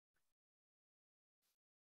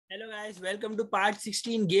Hello guys, welcome to part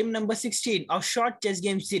 16, game number 16 of short chess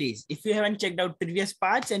game series. If you haven't checked out previous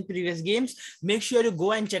parts and previous games, make sure you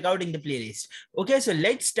go and check out in the playlist. Okay, so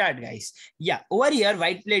let's start guys. Yeah, over here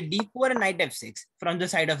white played d4 and knight f6 from the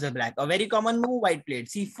side of the black. A very common move, white played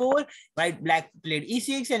c4, black played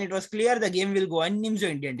e6 and it was clear the game will go on Nimzo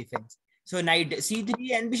Indian defense. So knight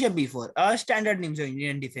c3 and bishop b4, a standard Nimzo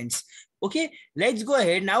Indian defense. Okay, let's go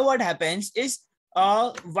ahead. Now what happens is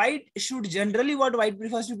white should generally what white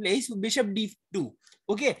prefers to play is bishop d2,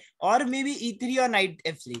 okay, or maybe e3 or knight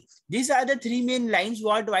f3. These are the three main lines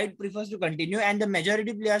what white prefers to continue, and the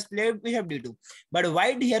majority players play bishop d2. But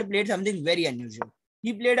white here played something very unusual.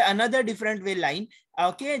 He played another different way line,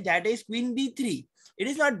 okay, that is queen b3. It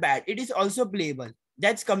is not bad, it is also playable.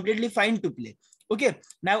 That's completely fine to play. Okay,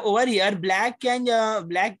 now over here, black played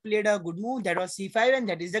a good move, that was c5, and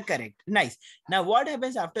that is the correct. Nice. Now what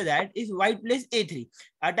happens after that is white plays a3,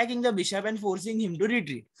 attacking the bishop and forcing him to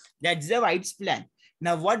retreat. That's the white's plan.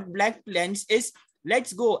 Now what black plans is,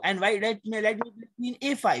 let's go and white let me play queen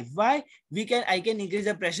a5. Why? I can increase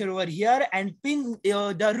the pressure over here and pin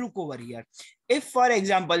the rook over here. If for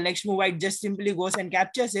example next move white just simply goes and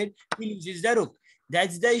captures it, he loses the rook.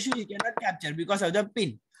 That's the issue, he cannot capture because of the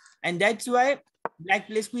pin, and that's why black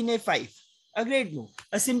plays queen a5. A great move.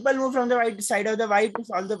 A simple move from the right side of the white to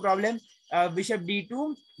solve the problem. Bishop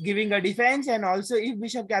d2, giving a defense, and also if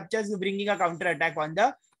bishop captures, bringing a counter attack on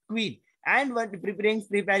the queen. And what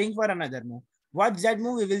preparing for another move. What's that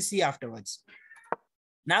move? We will see afterwards.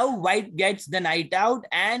 Now white gets the knight out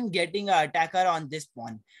and getting an attacker on this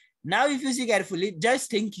pawn. Now if you see carefully, just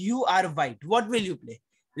think you are white. What will you play?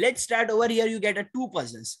 Let's start over here. You get two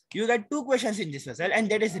puzzles. You get two questions in this puzzle, and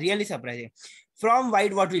that is really surprising. From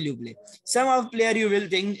white, what will you play? Some of player you will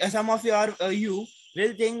think, some of your you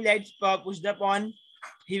will think, let's push the pawn.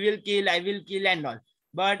 He will kill, I will kill, and all.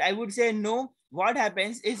 But I would say no. What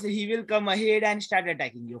happens is he will come ahead and start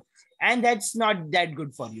attacking you, and that's not that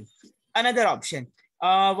good for you. Another option.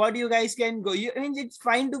 What you guys can go. I mean, it's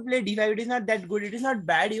fine to play d5. It is not that good. It is not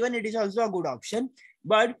bad. Even it is also a good option.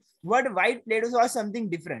 But what white played was something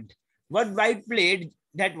different. What white played,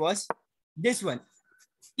 that was this one,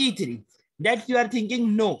 e3. That you are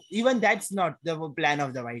thinking, no, even that's not the plan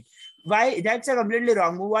of the white. Why? That's a completely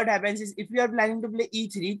wrong move. What happens is if you are planning to play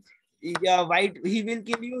e3, white, he will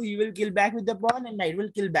kill you, he will kill back with the pawn, and knight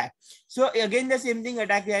will kill back. So again, the same thing,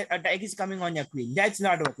 attack is coming on your queen. That's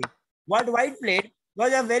not working. What white played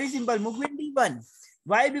was a very simple move, queen d1.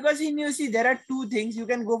 Why? Because he knew, see, there are two things. You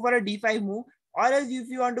can go for a d5 move, or else if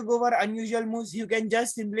you want to go for unusual moves, you can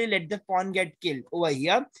just simply let the pawn get killed over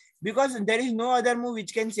here, because there is no other move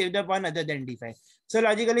which can save the pawn other than d5. So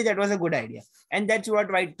logically, that was a good idea. And that's what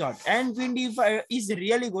white thought. And queen d5 is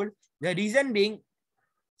really good. The reason being,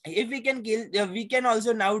 if we can kill, we can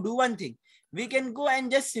also now do one thing. We can go and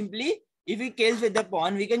just simply, if he kills with the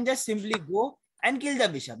pawn, we can just simply go and kill the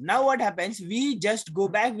bishop. Now what happens? We just go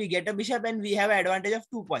back, we get a bishop, and we have an advantage of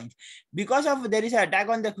 2 points. Because of there is an attack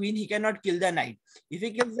on the queen, he cannot kill the knight. If he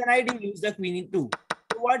kills the knight, he loses the queen in 2.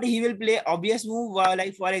 So what he will play? Obvious move,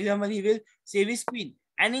 like for example, he will save his queen.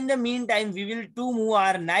 And in the meantime, we will move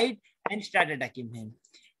our knight and start attacking him.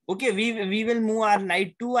 Okay, we will move our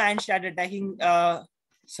knight and start attacking,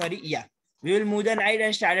 we will move the knight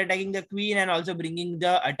and start attacking the queen, and also bringing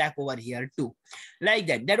the attack over here too. Like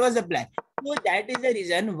that. That was the plan. So that is the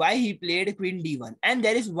reason why he played queen d1. And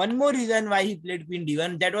there is one more reason why he played queen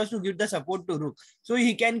d1. That was to give the support to rook. So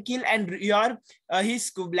he can kill, and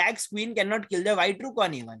his black's queen cannot kill the white rook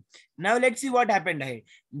on a1. Now let's see what happened ahead.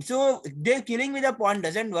 So the killing with a pawn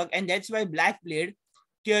doesn't work, and that's why black played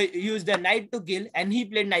use the knight to kill, and he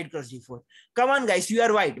played knight cross d4. Come on guys, you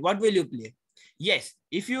are white. What will you play? Yes,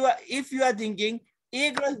 if you are thinking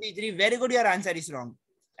a cross b3, very good, your answer is wrong.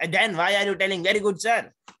 And then why are you telling very good,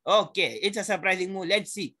 sir? Okay, it's a surprising move.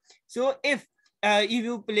 Let's see. So if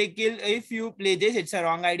you play this, it's a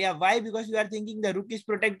wrong idea. Why? Because you are thinking the rook is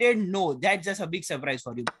protected. No, that's just a big surprise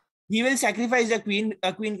for you. He will sacrifice the queen,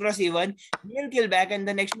 queen cross a1. He will kill back, and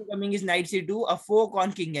the next move coming is knight c2, a fork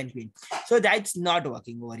on king and queen. So that's not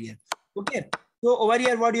working over here. Okay. So over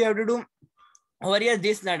here, what you have to do? Over here,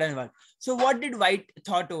 this not doesn't work. So what did white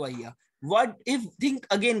thought over here? What if, think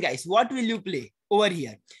again, guys, what will you play over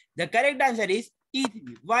here? The correct answer is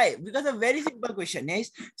e3. Why? Because a very simple question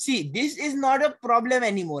is, see, this is not a problem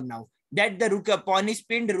anymore now. That the rook pawn is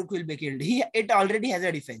pinned, the rook will be killed. It already has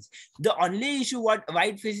a defense. The only issue what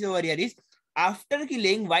white faces over here is, after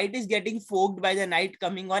killing, white is getting forked by the knight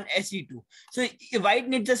coming on se2. So white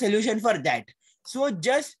needs a solution for that. So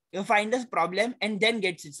just find a problem and then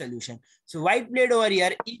gets its solution. So white played over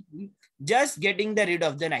here, just getting the rid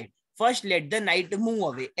of the knight. First, let the knight move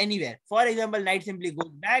away anywhere. For example, knight simply goes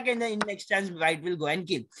back and then in next chance, white will go and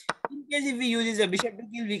kill. In case if we use a bishop to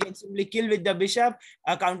kill, we can simply kill with the bishop,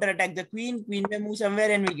 counter attack the queen, queen may move somewhere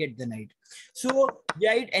and we get the knight. So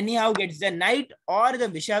white anyhow gets the knight or the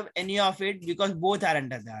bishop, any of it, because both are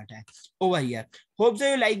under the attack over here. Hope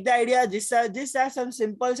so you like the idea. These are some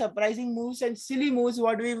simple, surprising moves and silly moves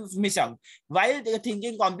what we miss out. While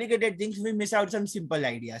thinking complicated things, we miss out some simple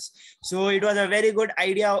ideas. So it was a very good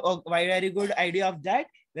idea, or very good idea of that.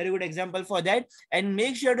 Very good example for that. And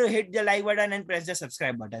make sure to hit the like button and press the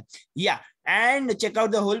subscribe button. Yeah. And check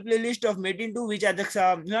out the whole playlist of Mate in 2, which are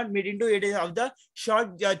the not Mate in 2, it is of the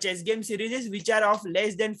short chess game series, which are of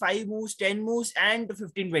less than 5 moves, 10 moves, and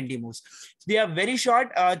 15-20 moves. They are very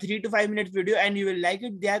short, 3 to 5 minute video, and you will like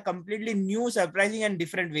it. They are completely new, surprising, and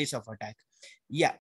different ways of attack. Yeah.